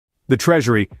The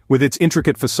Treasury, with its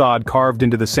intricate facade carved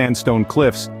into the sandstone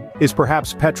cliffs, is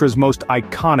perhaps Petra's most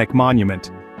iconic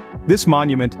monument. This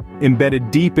monument,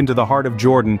 embedded deep into the heart of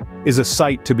Jordan, is a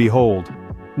sight to behold.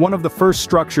 One of the first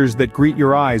structures that greet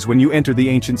your eyes when you enter the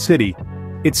ancient city.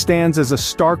 It stands as a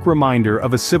stark reminder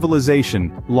of a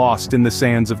civilization lost in the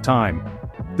sands of time.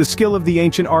 The skill of the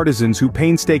ancient artisans who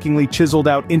painstakingly chiseled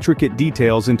out intricate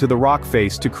details into the rock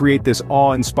face to create this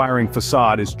awe-inspiring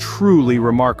facade is truly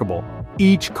remarkable.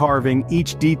 Each carving,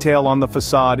 each detail on the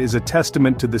facade is a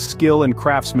testament to the skill and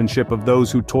craftsmanship of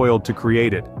those who toiled to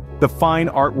create it. The fine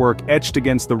artwork etched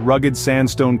against the rugged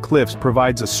sandstone cliffs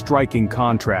provides a striking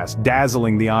contrast,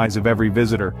 dazzling the eyes of every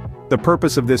visitor. The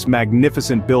purpose of this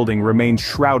magnificent building remains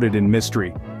shrouded in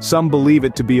mystery. Some believe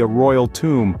it to be a royal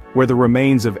tomb, where the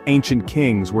remains of ancient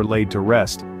kings were laid to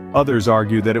rest. Others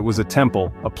argue that it was a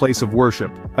temple, a place of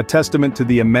worship, a testament to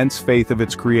the immense faith of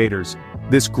its creators.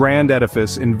 This grand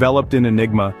edifice, enveloped in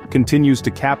enigma, continues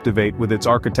to captivate with its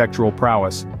architectural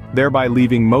prowess, thereby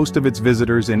leaving most of its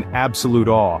visitors in absolute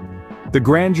awe. The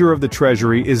grandeur of the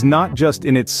Treasury is not just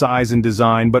in its size and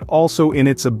design but also in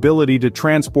its ability to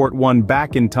transport one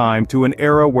back in time to an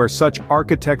era where such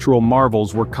architectural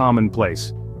marvels were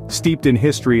commonplace. Steeped in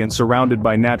history and surrounded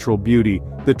by natural beauty,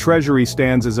 the Treasury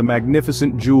stands as a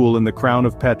magnificent jewel in the crown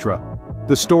of Petra.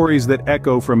 The stories that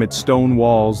echo from its stone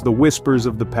walls, the whispers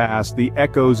of the past, the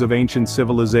echoes of ancient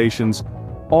civilizations,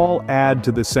 all add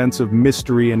to the sense of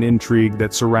mystery and intrigue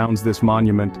that surrounds this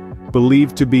monument.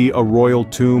 Believed to be a royal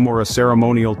tomb or a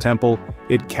ceremonial temple,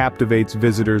 it captivates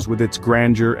visitors with its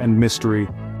grandeur and mystery.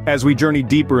 As we journey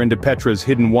deeper into Petra's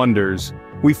hidden wonders,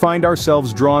 we find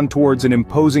ourselves drawn towards an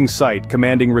imposing site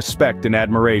commanding respect and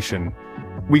admiration.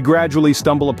 We gradually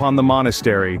stumble upon the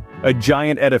monastery, a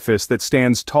giant edifice that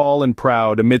stands tall and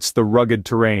proud amidst the rugged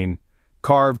terrain.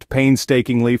 Carved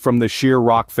painstakingly from the sheer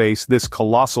rock face, this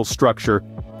colossal structure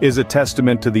is a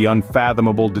testament to the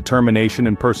unfathomable determination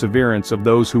and perseverance of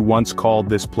those who once called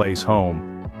this place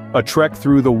home. A trek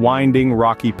through the winding,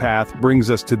 rocky path brings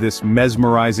us to this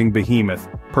mesmerizing behemoth,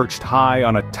 perched high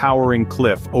on a towering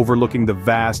cliff overlooking the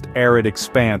vast, arid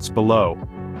expanse below.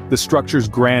 The structure's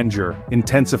grandeur,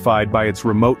 intensified by its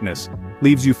remoteness,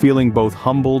 leaves you feeling both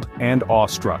humbled and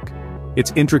awestruck.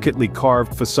 Its intricately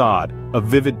carved facade, a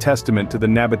vivid testament to the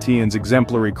Nabateans'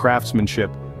 exemplary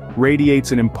craftsmanship,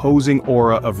 radiates an imposing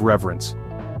aura of reverence.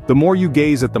 The more you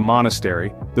gaze at the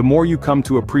monastery, the more you come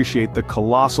to appreciate the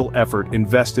colossal effort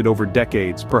invested over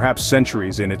decades, perhaps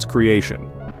centuries, in its creation.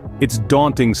 Its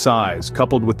daunting size,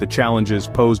 coupled with the challenges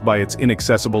posed by its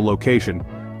inaccessible location,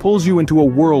 pulls you into a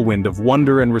whirlwind of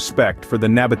wonder and respect for the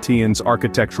Nabateans'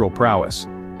 architectural prowess.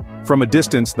 From a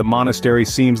distance, the monastery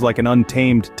seems like an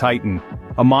untamed titan,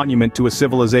 a monument to a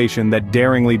civilization that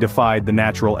daringly defied the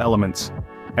natural elements.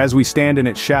 As we stand in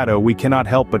its shadow, we cannot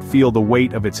help but feel the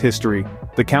weight of its history,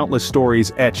 the countless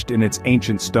stories etched in its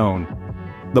ancient stone.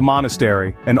 The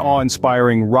monastery, an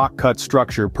awe-inspiring rock-cut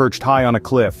structure perched high on a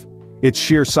cliff. Its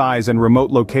sheer size and remote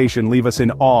location leave us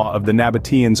in awe of the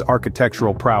Nabateans'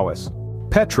 architectural prowess.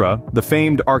 Petra, the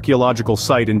famed archaeological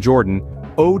site in Jordan,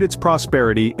 owed its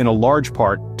prosperity in a large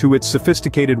part to its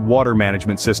sophisticated water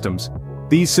management systems.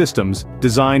 These systems,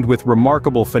 designed with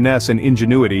remarkable finesse and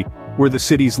ingenuity, were the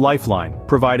city's lifeline,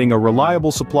 providing a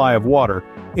reliable supply of water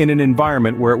in an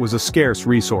environment where it was a scarce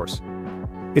resource.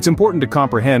 It's important to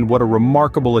comprehend what a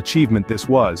remarkable achievement this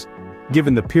was,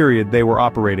 given the period they were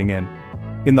operating in.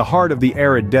 In the heart of the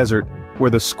arid desert, where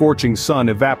the scorching sun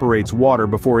evaporates water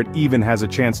before it even has a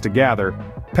chance to gather,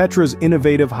 Petra's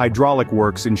innovative hydraulic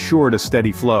works ensured a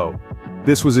steady flow.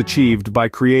 This was achieved by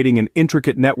creating an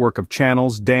intricate network of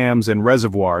channels, dams, and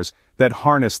reservoirs that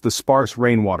harnessed the sparse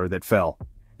rainwater that fell.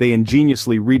 They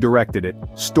ingeniously redirected it,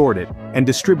 stored it, and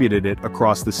distributed it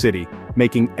across the city,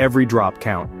 making every drop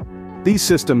count. These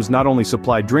systems not only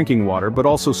supplied drinking water but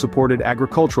also supported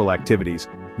agricultural activities,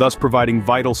 thus providing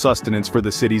vital sustenance for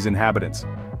the city's inhabitants.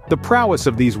 The prowess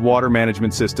of these water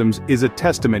management systems is a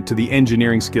testament to the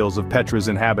engineering skills of Petra's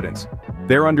inhabitants.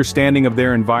 Their understanding of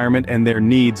their environment and their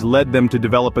needs led them to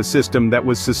develop a system that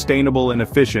was sustainable and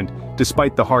efficient,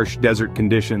 despite the harsh desert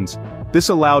conditions. This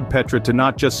allowed Petra to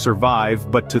not just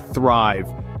survive but to thrive,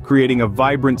 creating a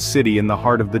vibrant city in the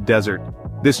heart of the desert.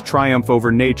 This triumph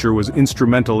over nature was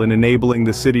instrumental in enabling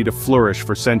the city to flourish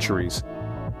for centuries.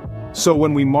 So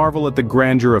when we marvel at the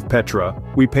grandeur of Petra,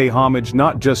 we pay homage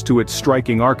not just to its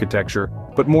striking architecture,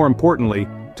 but more importantly,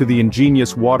 to the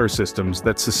ingenious water systems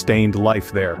that sustained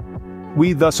life there.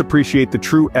 We thus appreciate the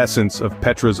true essence of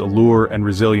Petra's allure and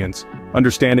resilience,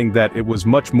 understanding that it was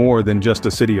much more than just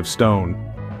a city of stone.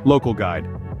 Local guide.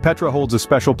 Petra holds a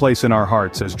special place in our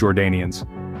hearts as Jordanians.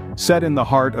 Set in the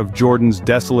heart of Jordan's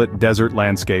desolate desert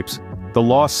landscapes, the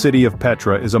lost city of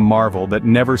Petra is a marvel that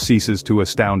never ceases to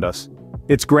astound us.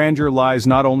 Its grandeur lies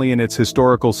not only in its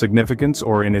historical significance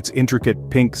or in its intricate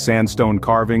pink sandstone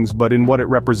carvings but in what it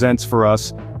represents for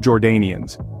us,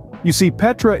 Jordanians. You see,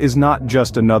 Petra is not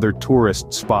just another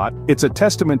tourist spot, it's a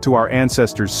testament to our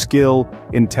ancestors' skill,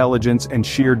 intelligence, and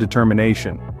sheer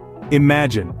determination.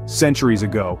 Imagine, centuries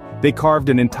ago, they carved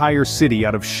an entire city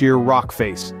out of sheer rock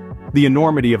face. The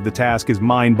enormity of the task is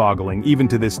mind-boggling even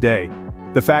to this day.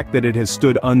 The fact that it has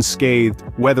stood unscathed,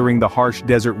 weathering the harsh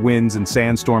desert winds and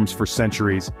sandstorms for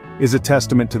centuries, is a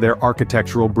testament to their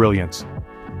architectural brilliance.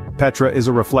 Petra is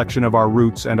a reflection of our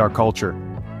roots and our culture.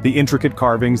 The intricate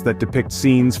carvings that depict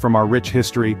scenes from our rich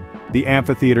history, the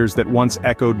amphitheaters that once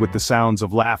echoed with the sounds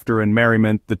of laughter and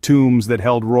merriment, the tombs that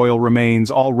held royal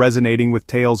remains, all resonating with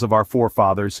tales of our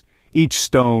forefathers. Each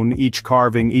stone, each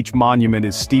carving, each monument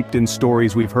is steeped in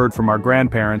stories we've heard from our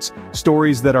grandparents,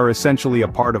 stories that are essentially a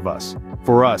part of us.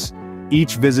 For us,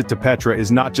 each visit to Petra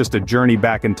is not just a journey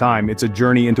back in time, it's a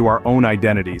journey into our own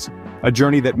identities, a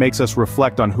journey that makes us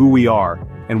reflect on who we are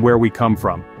and where we come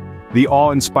from. The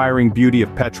awe-inspiring beauty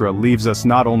of Petra leaves us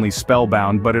not only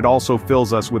spellbound but it also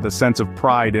fills us with a sense of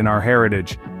pride in our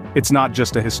heritage. It's not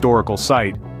just a historical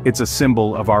site, it's a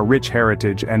symbol of our rich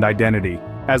heritage and identity.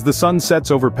 As the sun sets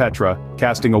over Petra,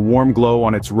 casting a warm glow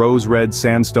on its rose-red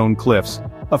sandstone cliffs,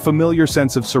 a familiar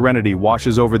sense of serenity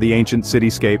washes over the ancient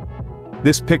cityscape.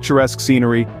 This picturesque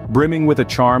scenery, brimming with a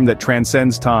charm that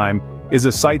transcends time, is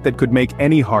a sight that could make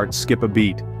any heart skip a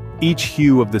beat. Each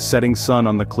hue of the setting sun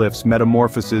on the cliffs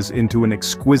metamorphoses into an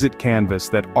exquisite canvas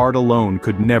that art alone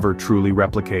could never truly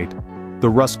replicate. The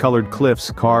rust-colored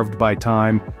cliffs, carved by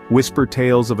time, whisper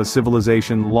tales of a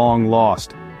civilization long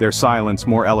lost, their silence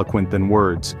more eloquent than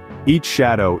words. Each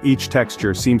shadow, each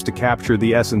texture seems to capture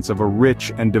the essence of a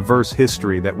rich and diverse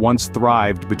history that once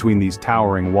thrived between these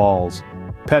towering walls.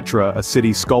 Petra, a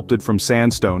city sculpted from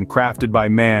sandstone, crafted by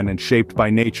man and shaped by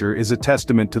nature, is a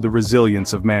testament to the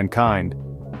resilience of mankind.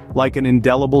 Like an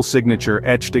indelible signature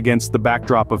etched against the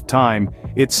backdrop of time,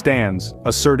 it stands,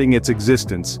 asserting its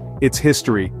existence, its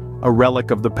history, a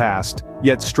relic of the past,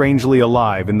 yet strangely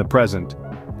alive in the present.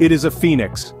 It is a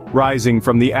phoenix, rising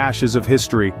from the ashes of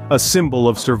history, a symbol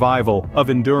of survival, of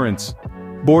endurance.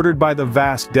 Bordered by the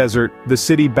vast desert, the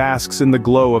city basks in the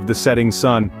glow of the setting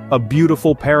sun, a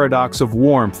beautiful paradox of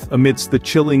warmth amidst the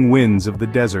chilling winds of the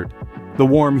desert. The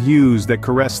warm hues that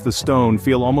caress the stone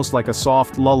feel almost like a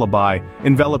soft lullaby,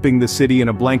 enveloping the city in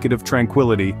a blanket of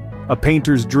tranquility. A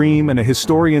painter's dream and a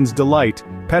historian's delight,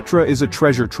 Petra is a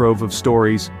treasure trove of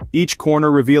stories, each corner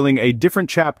revealing a different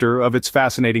chapter of its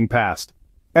fascinating past.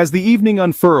 As the evening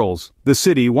unfurls, the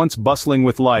city, once bustling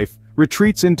with life,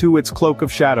 retreats into its cloak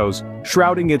of shadows,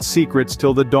 shrouding its secrets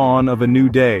till the dawn of a new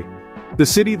day. The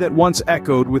city that once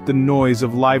echoed with the noise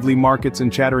of lively markets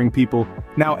and chattering people,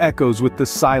 now echoes with the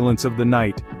silence of the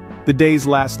night. The day's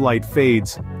last light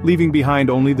fades, leaving behind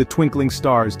only the twinkling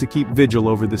stars to keep vigil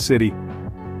over the city.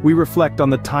 We reflect on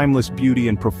the timeless beauty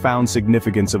and profound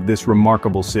significance of this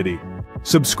remarkable city.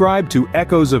 Subscribe to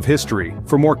Echoes of History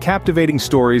for more captivating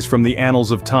stories from the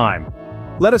annals of time.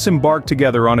 Let us embark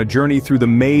together on a journey through the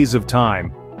maze of time,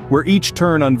 where each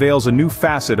turn unveils a new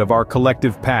facet of our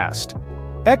collective past.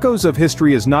 Echoes of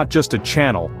History is not just a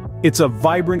channel, it's a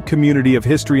vibrant community of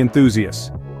history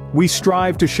enthusiasts. We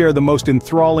strive to share the most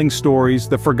enthralling stories,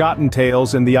 the forgotten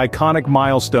tales, and the iconic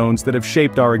milestones that have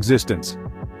shaped our existence.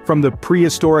 From the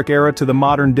prehistoric era to the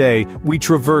modern day, we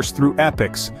traverse through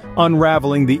epics,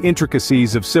 unraveling the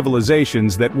intricacies of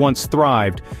civilizations that once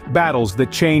thrived, battles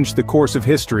that changed the course of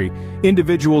history,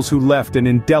 individuals who left an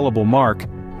indelible mark,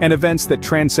 and events that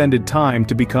transcended time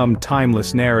to become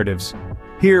timeless narratives.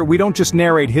 Here, we don't just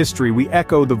narrate history, we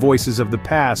echo the voices of the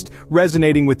past,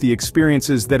 resonating with the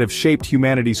experiences that have shaped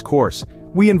humanity's course.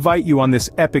 We invite you on this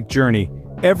epic journey.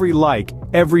 Every like,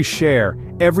 every share,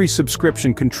 every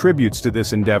subscription contributes to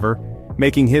this endeavor,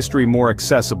 making history more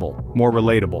accessible, more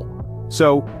relatable.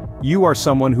 So, you are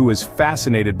someone who is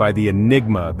fascinated by the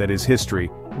enigma that is history.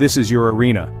 This is your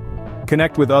arena.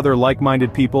 Connect with other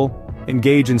like-minded people,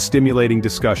 engage in stimulating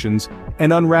discussions,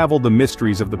 and unravel the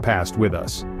mysteries of the past with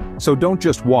us. So don't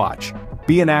just watch,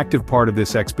 be an active part of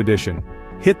this expedition.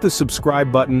 Hit the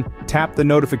subscribe button, tap the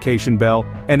notification bell,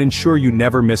 and ensure you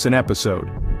never miss an episode.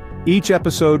 Each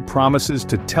episode promises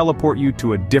to teleport you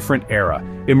to a different era,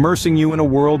 immersing you in a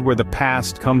world where the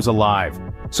past comes alive.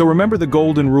 So remember the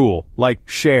golden rule, like,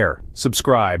 share,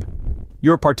 subscribe.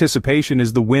 Your participation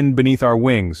is the wind beneath our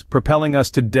wings, propelling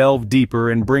us to delve deeper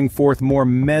and bring forth more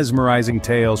mesmerizing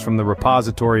tales from the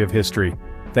repository of history.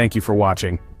 Thank you for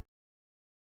watching.